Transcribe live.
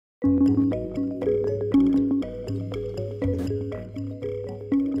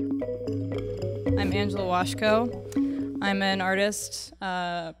Angela Washko. I'm an artist,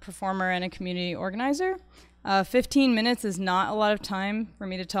 performer, and a community organizer. 15 minutes is not a lot of time for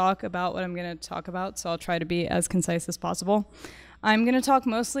me to talk about what I'm going to talk about, so I'll try to be as concise as possible. I'm going to talk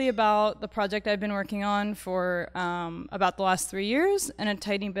mostly about the project I've been working on for about the last 3 years, and a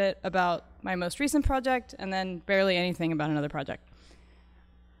tiny bit about my most recent project, and then barely anything about another project.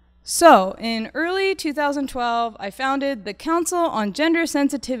 So, in early 2012, I founded the Council on Gender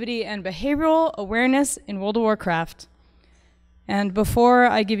Sensitivity and Behavioral Awareness in World of Warcraft. And before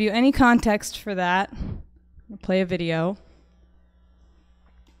I give you any context for that, I'm going to play a video.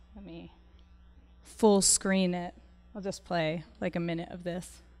 Let me full screen it. I'll just play like a minute of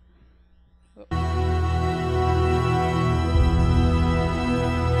this.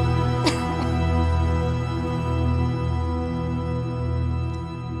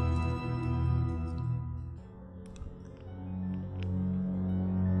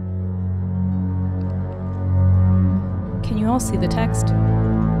 Can you all see the text?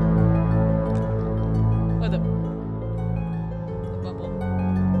 Oh, the bubble.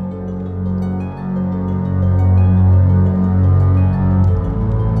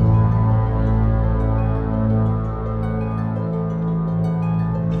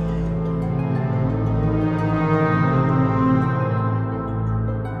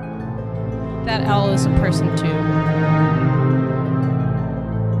 That owl is a person too.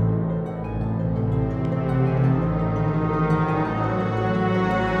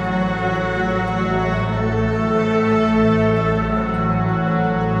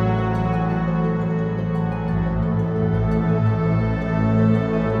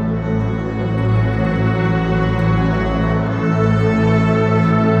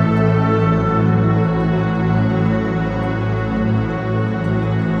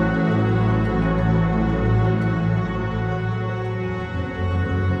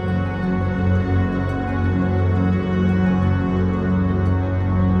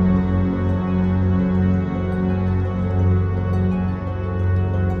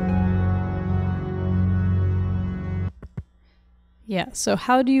 Yeah, so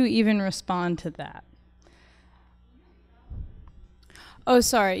how do you even respond to that? Oh,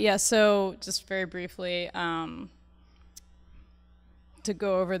 sorry, yeah, so just very briefly, to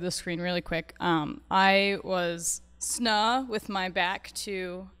go over the screen really quick, I was SNA with my back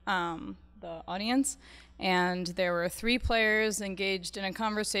to the audience, and there were 3 players engaged in a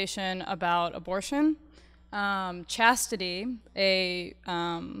conversation about abortion. Chastity,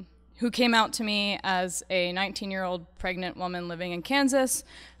 who came out to me as a 19-year-old pregnant woman living in Kansas,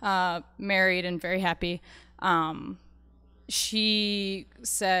 married and very happy. She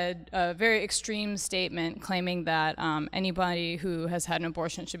said a very extreme statement claiming that anybody who has had an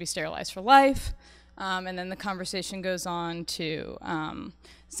abortion should be sterilized for life. And then the conversation goes on to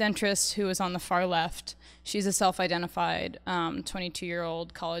Centrist, who is on the far left. She's a self-identified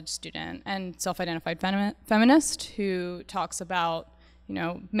 22-year-old college student and self-identified feminist who talks about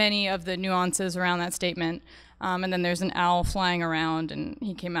many of the nuances around that statement. And then there's an owl flying around, and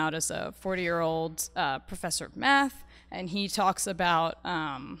he came out as a 40-year-old professor of math, and he talks about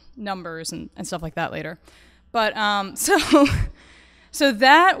numbers and stuff like that later. But so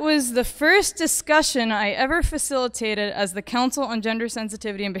that was the first discussion I ever facilitated as the Council on Gender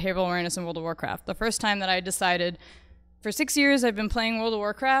Sensitivity and Behavioral Awareness in World of Warcraft. The first time that I decided, for 6 years I've been playing World of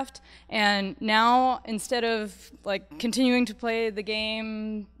Warcraft, and now instead of continuing to play the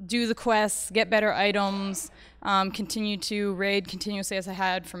game, do the quests, get better items, continue to raid continuously as I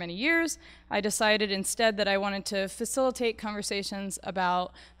had for many years, I decided instead that I wanted to facilitate conversations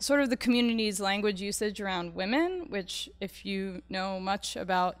about sort of the community's language usage around women, which if you know much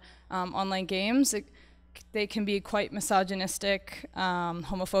about online games, they can be quite misogynistic,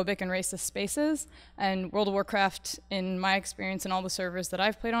 homophobic, and racist spaces. And World of Warcraft, in my experience and all the servers that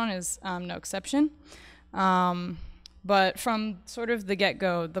I've played on, is no exception. But from sort of the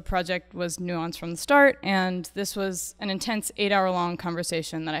get-go, the project was nuanced from the start, and this was an intense 8-hour-long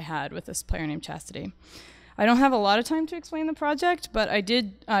conversation that I had with this player named Chastity. I don't have a lot of time to explain the project, but I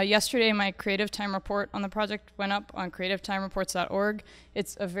did, yesterday my creative time report on the project went up on creativetimereports.org.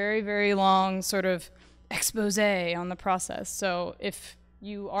 It's a very, very long sort of expose on the process. So if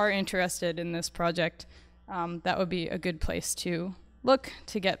you are interested in this project, that would be a good place to look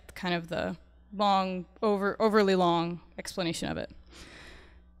to get kind of the long, overly long explanation of it.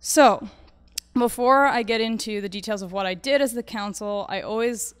 So before I get into the details of what I did as the council, I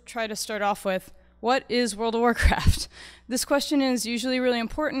always try to start off with, what is World of Warcraft? This question is usually really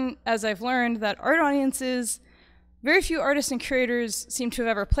important, as I've learned that art audiences Very few artists and curators seem to have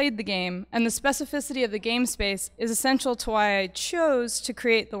ever played the game, and the specificity of the game space is essential to why I chose to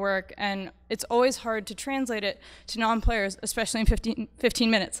create the work, and it's always hard to translate it to non-players, especially in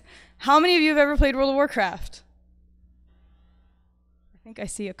 15 minutes. How many of you have ever played World of Warcraft? I think I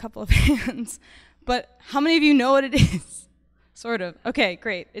see a couple of hands. But how many of you know what it is? Sort of. Okay,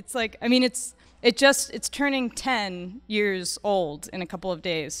 great. It's like, I mean, it's turning 10 years old in a couple of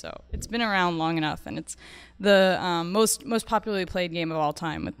days, so it's been around long enough, and it's the most popularly played game of all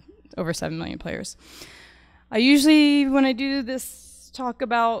time with over 7 million players. I usually, when I do this talk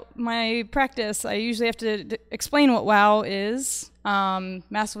about my practice, I usually have to explain what WoW is.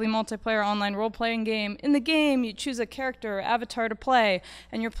 Massively multiplayer online role-playing game. In the game, you choose a character or avatar to play,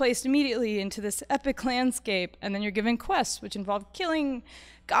 and you're placed immediately into this epic landscape, and then you're given quests, which involve killing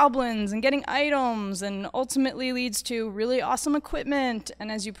goblins and getting items, and ultimately leads to really awesome equipment.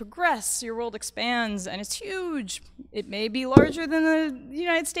 And as you progress, your world expands, and it's huge. It may be larger than the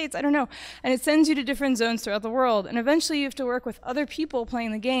United States, I don't know. And it sends you to different zones throughout the world. And eventually you have to work with other people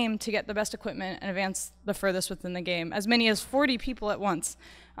playing the game to get the best equipment and advance the furthest within the game, as many as 40 people at once.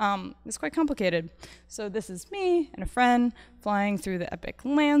 It's quite complicated. So this is me and a friend flying through the epic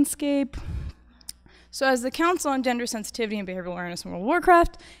landscape. So as the Council on Gender Sensitivity and Behavioral Awareness in World of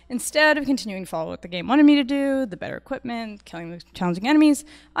Warcraft, instead of continuing to follow what the game wanted me to do, the better equipment, killing the challenging enemies,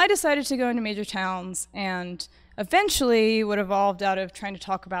 I decided to go into major towns, and eventually what evolved out of trying to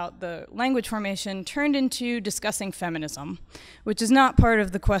talk about the language formation turned into discussing feminism, which is not part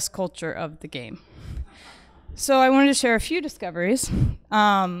of the quest culture of the game. So I wanted to share a few discoveries.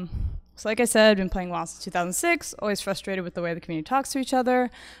 So like I said, I've been playing WoW since 2006, always frustrated with the way the community talks to each other.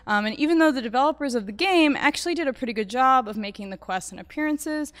 And even though the developers of the game actually did a pretty good job of making the quests and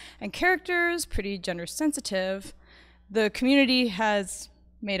appearances and characters pretty gender sensitive, the community has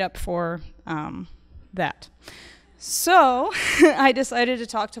made up for that. So I decided to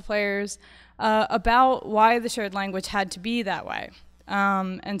talk to players about why the shared language had to be that way.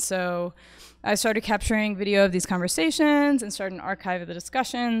 And so I started capturing video of these conversations and started an archive of the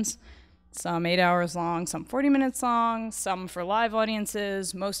discussions. Some 8 hours long, some 40 minutes long, some for live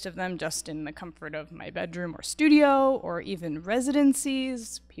audiences, most of them just in the comfort of my bedroom or studio, or even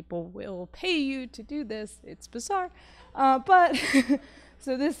residencies. People will pay you to do this. It's bizarre.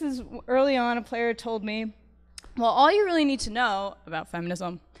 So this is early on, a player told me, well, all you really need to know about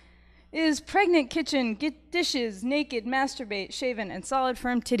feminism is pregnant kitchen, get dishes, naked, masturbate, shaven, and solid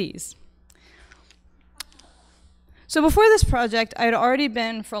firm titties. So before this project, I had already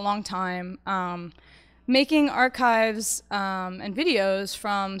been for a long time making archives and videos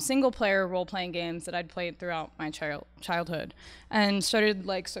from single-player role-playing games that I'd played throughout my childhood, and started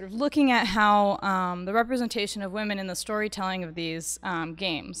sort of looking at how the representation of women in the storytelling of these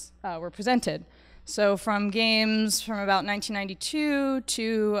games were presented. So from games from about 1992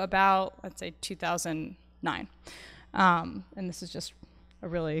 to about, let's say, 2009. And this is just a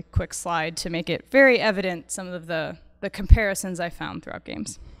really quick slide to make it very evident some of the comparisons I found throughout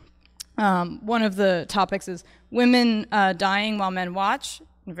games. One of the topics is women dying while men watch,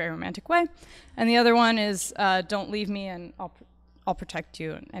 in a very romantic way. And the other one is don't leave me and I'll protect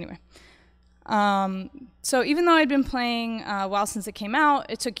you. Anyway. So even though I'd been playing WoW since it came out,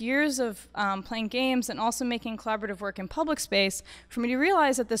 it took years of playing games and also making collaborative work in public space for me to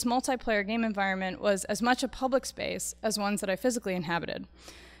realize that this multiplayer game environment was as much a public space as ones that I physically inhabited.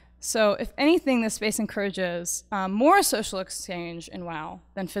 So if anything, this space encourages more social exchange in WoW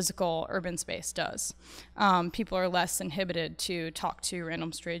than physical urban space does. People are less inhibited to talk to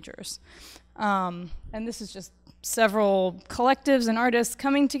random strangers. And this is just several collectives and artists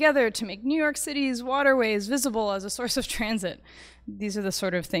coming together to make New York City's waterways visible as a source of transit. These are the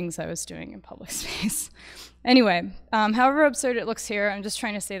sort of things I was doing in public space. Anyway, however absurd it looks here, I'm just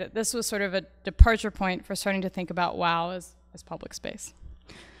trying to say that this was sort of a departure point for starting to think about WoW as public space.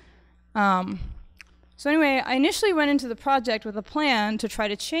 So anyway, I initially went into the project with a plan to try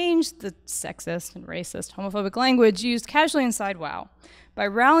to change the sexist and racist, homophobic language used casually inside WoW by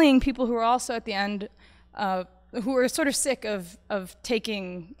rallying people who were also at the end who were sort of sick of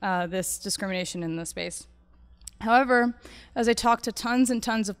taking this discrimination in the space. However, as I talked to tons and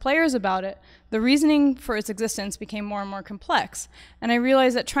tons of players about it, the reasoning for its existence became more and more complex, and I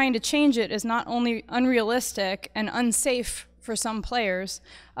realized that trying to change it is not only unrealistic and unsafe for some players,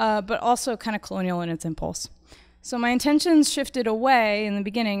 but also kind of colonial in its impulse. So my intentions shifted away in the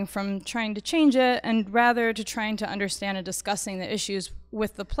beginning from trying to change it and rather to trying to understand and discussing the issues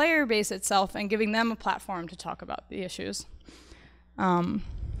with the player base itself and giving them a platform to talk about the issues.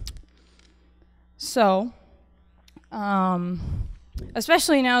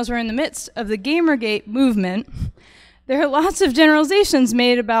 Especially now as we're in the midst of the Gamergate movement, There are lots of generalizations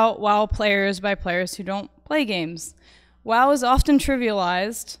made about WoW players by players who don't play games. WoW is often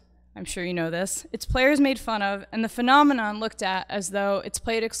trivialized. I'm sure you know this. Its players made fun of, and the phenomenon looked at as though it's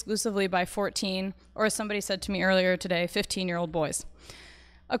played exclusively by 14, or as somebody said to me earlier today, 15-year-old boys.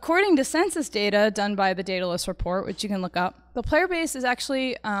 According to census data done by the Daedalus report, which you can look up, the player base is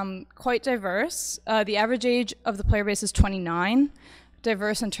actually quite diverse. The average age of the player base is 29,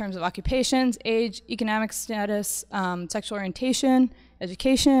 diverse in terms of occupations, age, economic status, sexual orientation,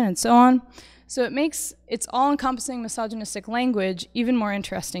 education, and so on. So it makes its all-encompassing misogynistic language even more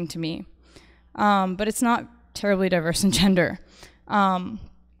interesting to me. But it's not terribly diverse in gender.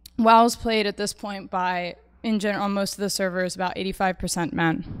 WoW is played at this point by, in general, on most of the servers, about 85%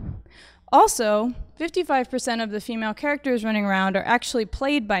 men. Also, 55% of the female characters running around are actually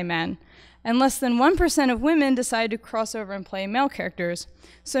played by men, and less than 1% of women decide to cross over and play male characters.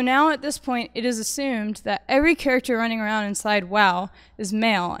 So now at this point, it is assumed that every character running around inside WoW is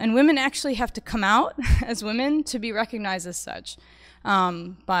male, and women actually have to come out as women to be recognized as such,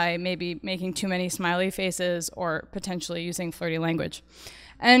 by maybe making too many smiley faces or potentially using flirty language.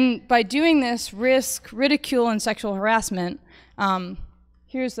 And by doing this, risk ridicule and sexual harassment.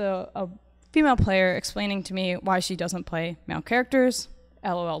 Here's a female player explaining to me why she doesn't play male characters.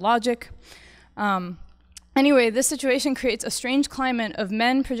 LOL logic. Anyway, this situation creates a strange climate of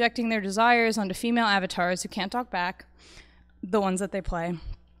men projecting their desires onto female avatars who can't talk back, the ones that they play,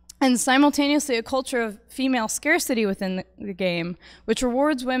 and simultaneously a culture of female scarcity within the game, which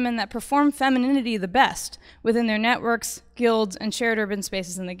rewards women that perform femininity the best within their networks, guilds, and shared urban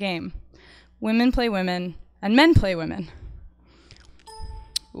spaces in the game. Women play women, and men play women.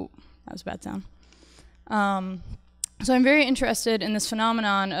 Ooh, that was a bad sound. So I'm very interested in this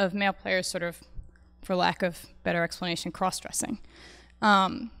phenomenon of male players sort of, for lack of better explanation, cross-dressing.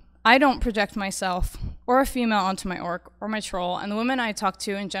 I don't project myself or a female onto my orc or my troll, and the women I talk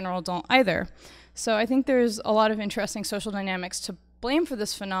to in general don't either. So I think there's a lot of interesting social dynamics to blame for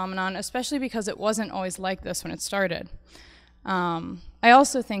this phenomenon, especially because it wasn't always like this when it started. I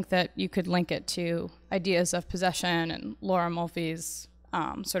also think that you could link it to ideas of possession and Laura Mulvey's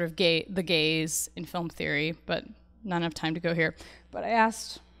sort of the gaze in film theory, but not enough time to go here. But I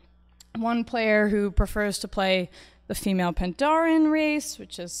asked one player who prefers to play the female Pandaren race,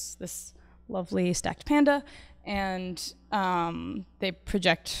 which is this lovely stacked panda, and they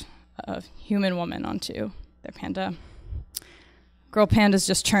project a human woman onto their panda. Girl pandas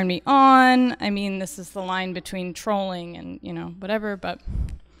just turn me on. I mean, this is the line between trolling and, you know, whatever, but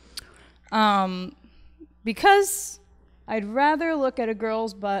because I'd rather look at a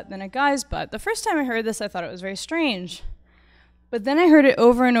girl's butt than a guy's butt. The first time I heard this, I thought it was very strange. But then I heard it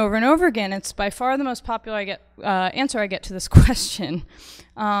over and over and over again. It's by far the most popular answer I get to this question.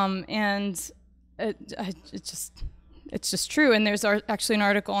 And it's just true. And there's actually an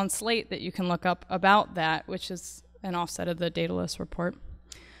article on Slate that you can look up about that, which is an offset of the Daedalus report.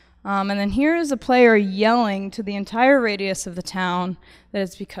 And then here is a player yelling to the entire radius of the town that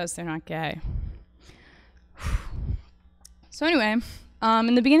it's because they're not gay. So anyway,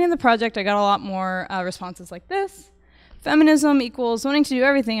 in the beginning of the project, I got a lot more responses like this. Feminism equals wanting to do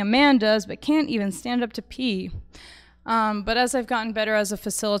everything a man does, but can't even stand up to pee. But as I've gotten better as a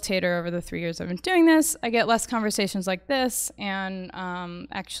facilitator over the 3 years I've been doing this, I get less conversations like this, and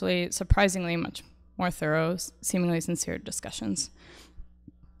actually, surprisingly, much more thorough, seemingly sincere discussions.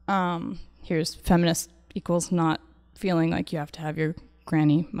 Here's feminist equals not feeling like you have to have your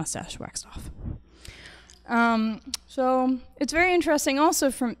granny mustache waxed off. So it's very interesting also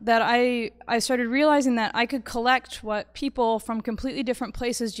from that I started realizing that I could collect what people from completely different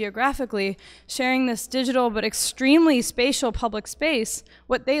places geographically, sharing this digital but extremely spatial public space,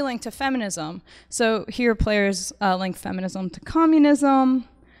 what they link to feminism. So here players link feminism to communism,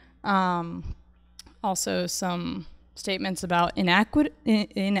 also some statements about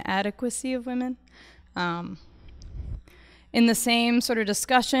inadequacy of women. In the same sort of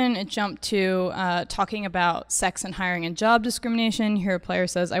discussion, it jumped to talking about sex and hiring and job discrimination. Here a player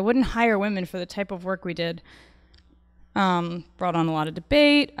says, I wouldn't hire women for the type of work we did. Brought on a lot of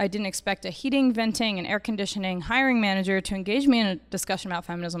debate. I didn't expect a heating, venting, and air conditioning hiring manager to engage me in a discussion about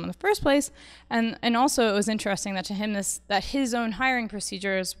feminism in the first place. And also it was interesting that to him that his own hiring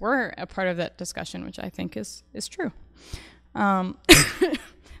procedures were a part of that discussion, which I think is true.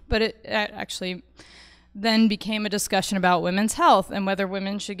 But it actually then became a discussion about women's health and whether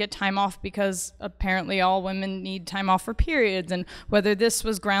women should get time off because apparently all women need time off for periods, and whether this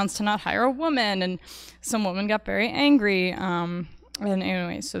was grounds to not hire a woman, and some women got very angry. And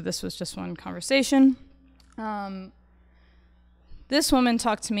anyway, so this was just one conversation. This woman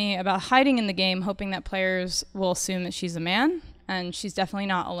talked to me about hiding in the game, hoping that players will assume that she's a man, and she's definitely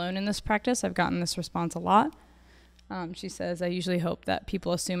not alone in this practice. I've gotten this response a lot. She says, I usually hope that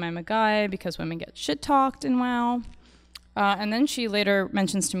people assume I'm a guy because women get shit-talked in WoW. And then she later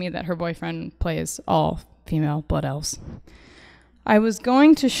mentions to me that her boyfriend plays all female blood elves. I was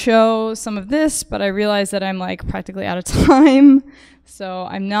going to show some of this, but I realized that I'm like practically out of time, so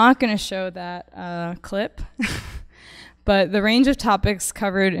I'm not going to show that clip. But the range of topics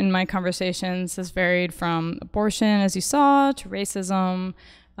covered in my conversations has varied from abortion, as you saw, to racism,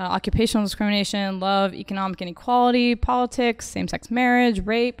 occupational discrimination, love, economic inequality, politics, same-sex marriage,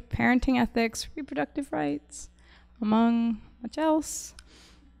 rape, parenting ethics, reproductive rights, among much else.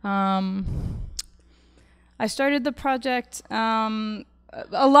 I started the project,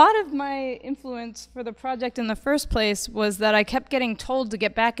 a lot of my influence for the project in the first place was that I kept getting told to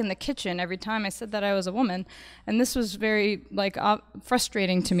get back in the kitchen every time I said that I was a woman, and this was very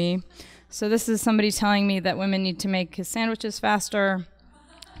frustrating to me. So this is somebody telling me that women need to make his sandwiches faster.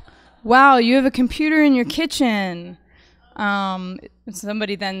 Wow, you have a computer in your kitchen.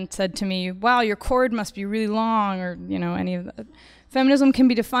 Somebody then said to me, wow, your cord must be really long, or any of that. Feminism can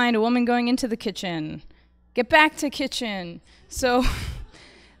be defined a woman going into the kitchen. Get back to kitchen. So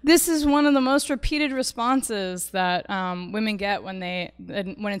this is one of the most repeated responses that women get when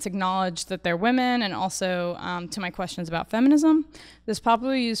it's acknowledged that they're women, and also to my questions about feminism. This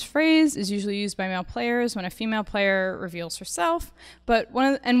popularly used phrase is usually used by male players when a female player reveals herself. But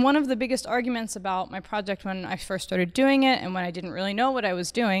one of the biggest arguments about my project when I first started doing it, and when I didn't really know what I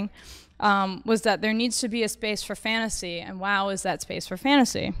was doing, was that there needs to be a space for fantasy, and WoW is that space for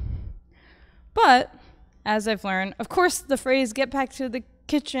fantasy. But as I've learned, of course, the phrase "get back to the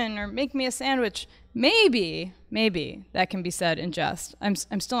kitchen" or "make me a sandwich," maybe that can be said in jest. I'm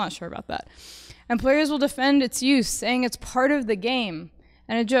still not sure about that. And players will defend its use, saying it's part of the game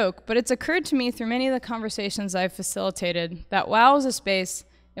and a joke. But it's occurred to me through many of the conversations I've facilitated that WoW is a space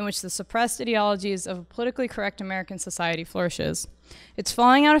in which the suppressed ideologies of a politically correct American society flourishes. It's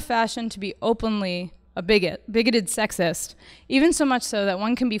falling out of fashion to be openly a bigoted sexist, even so much so that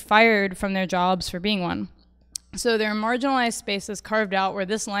one can be fired from their jobs for being one. So there are marginalized spaces carved out where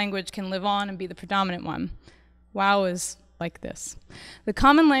this language can live on and be the predominant one. WoW is like this. The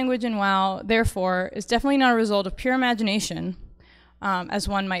common language in WoW, therefore, is definitely not a result of pure imagination, as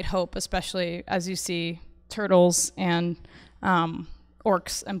one might hope, especially as you see turtles and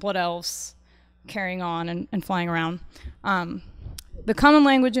orcs and blood elves carrying on and flying around. The common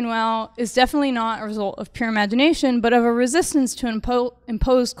language in WoW is definitely not a result of pure imagination, but of a resistance to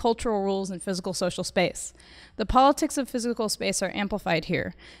impose cultural rules in physical social space. The politics of physical space are amplified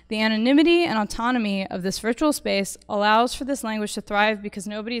here. The anonymity and autonomy of this virtual space allows for this language to thrive because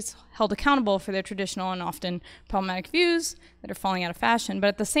nobody's held accountable for their traditional and often problematic views that are falling out of fashion. But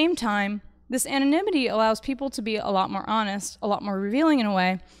at the same time, this anonymity allows people to be a lot more honest, a lot more revealing in a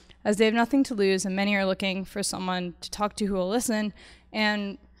way, as they have nothing to lose, and many are looking for someone to talk to who will listen.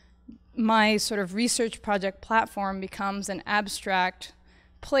 And my sort of research project platform becomes an abstract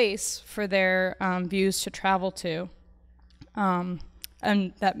place for their views to travel to.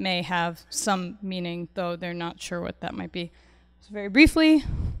 And that may have some meaning, though they're not sure what that might be. So very briefly,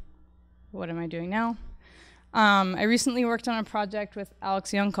 what am I doing now? I recently worked on a project with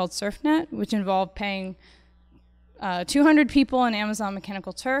Alex Young called SurfNet, which involved paying 200 people in Amazon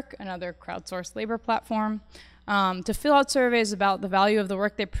Mechanical Turk, another crowdsourced labor platform, to fill out surveys about the value of the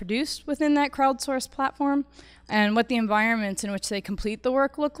work they produced within that crowdsourced platform and what the environments in which they complete the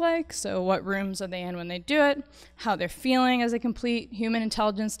work look like. So what rooms are they in when they do it, how they're feeling as they complete human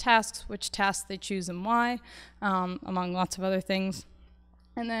intelligence tasks, which tasks they choose and why, among lots of other things.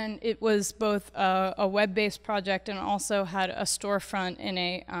 And then it was both a web-based project and also had a storefront in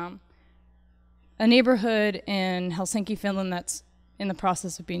a neighborhood in Helsinki, Finland that's in the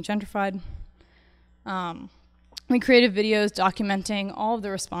process of being gentrified. We created videos documenting all of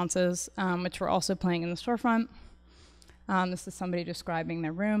the responses, which we're also playing in the storefront. This is somebody describing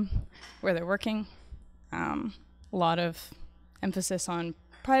their room, where they're working. A lot of emphasis on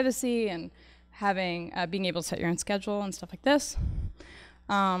privacy and being able to set your own schedule and stuff like this.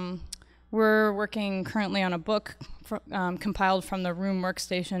 We're working currently on a book compiled from the room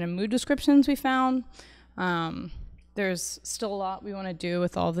workstation and mood descriptions we found. There's still a lot we want to do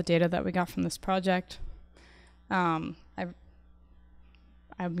with all the data that we got from this project. I'm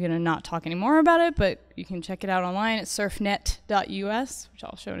going to not talk any more about it, but you can check it out online at surfnet.us, which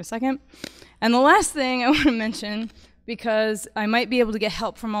I'll show in a second. And the last thing I want to mention, because I might be able to get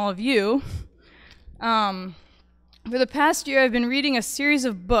help from all of you, for the past year I've been reading a series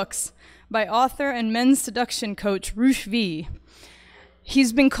of books by author and men's seduction coach Rush V.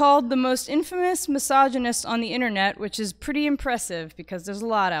 He's been called the most infamous misogynist on the internet, which is pretty impressive because there's a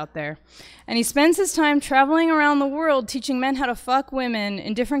lot out there. And he spends his time traveling around the world teaching men how to fuck women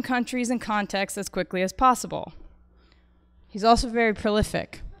in different countries and contexts as quickly as possible. He's also very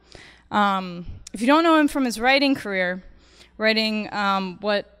prolific. If you don't know him from his writing career, writing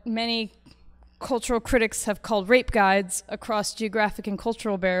what many cultural critics have called rape guides across geographic and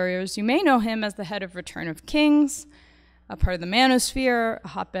cultural barriers, you may know him as the head of Return of Kings, a part of the Manosphere, a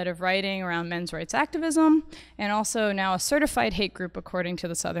hotbed of writing around men's rights activism, and also now a certified hate group according to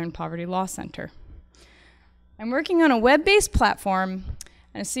the Southern Poverty Law Center. I'm working on a web-based platform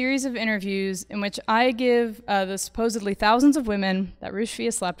and a series of interviews in which I give the supposedly thousands of women that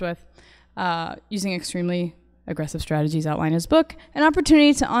Rushfi slept with, using extremely aggressive strategies outlined in his book, an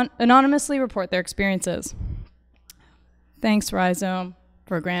opportunity to anonymously report their experiences. Thanks, Rhizome,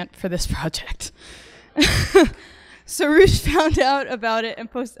 for a grant for this project. So Rush found out about it and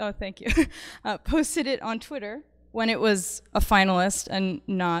posted it on Twitter when it was a finalist and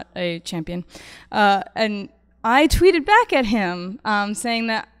not a champion. And I tweeted back at him saying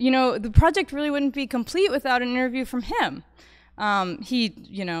that, the project really wouldn't be complete without an interview from him. He,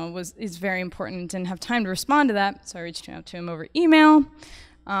 is very important and didn't have time to respond to that, so I reached out to him over email.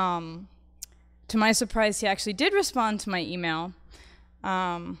 To my surprise, he actually did respond to my email,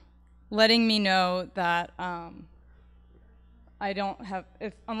 letting me know that I don't have,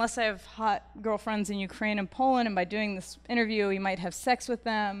 unless I have hot girlfriends in Ukraine and Poland, and by doing this interview, he might have sex with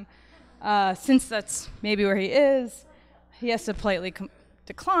them. Since that's maybe where he is, he has to politely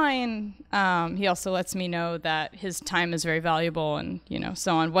decline. He also lets me know that his time is very valuable and,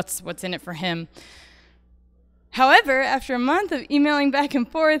 so on, what's in it for him. However, after a month of emailing back and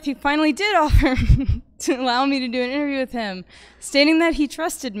forth, he finally did offer to allow me to do an interview with him, stating that he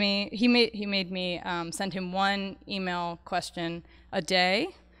trusted me. He made me send him one email question a day,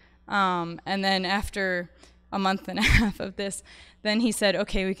 and then after a month and a half of this, then he said,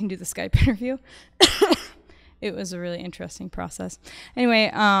 okay, we can do the Skype interview. It was a really interesting process.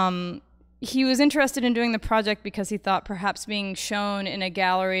 Anyway, he was interested in doing the project because he thought perhaps being shown in a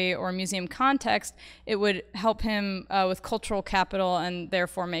gallery or museum context, it would help him with cultural capital and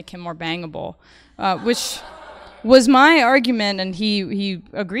therefore make him more bangable, which was my argument and he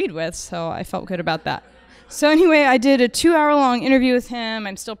agreed with, so I felt good about that. So anyway, I did a 2-hour-long interview with him.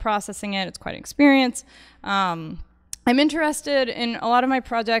 I'm still processing it. It's quite an experience. I'm interested in a lot of my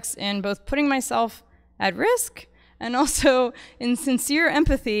projects in both putting myself at risk and also in sincere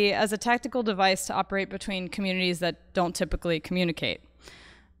empathy as a tactical device to operate between communities that don't typically communicate.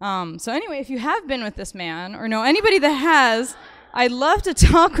 So anyway, if you have been with this man or know anybody that has, I'd love to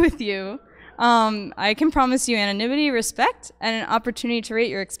talk with you. I can promise you anonymity, respect, and an opportunity to rate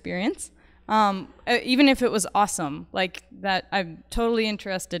your experience. Even if it was awesome, like that, I'm totally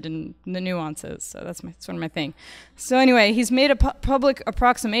interested in the nuances, so that's sort of my thing. So anyway, he's made a public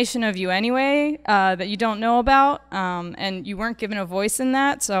approximation of you anyway that you don't know about, and you weren't given a voice in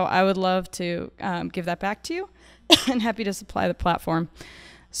that, so I would love to give that back to you, and happy to supply the platform.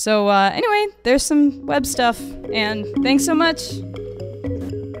 So anyway, there's some web stuff, and thanks so much.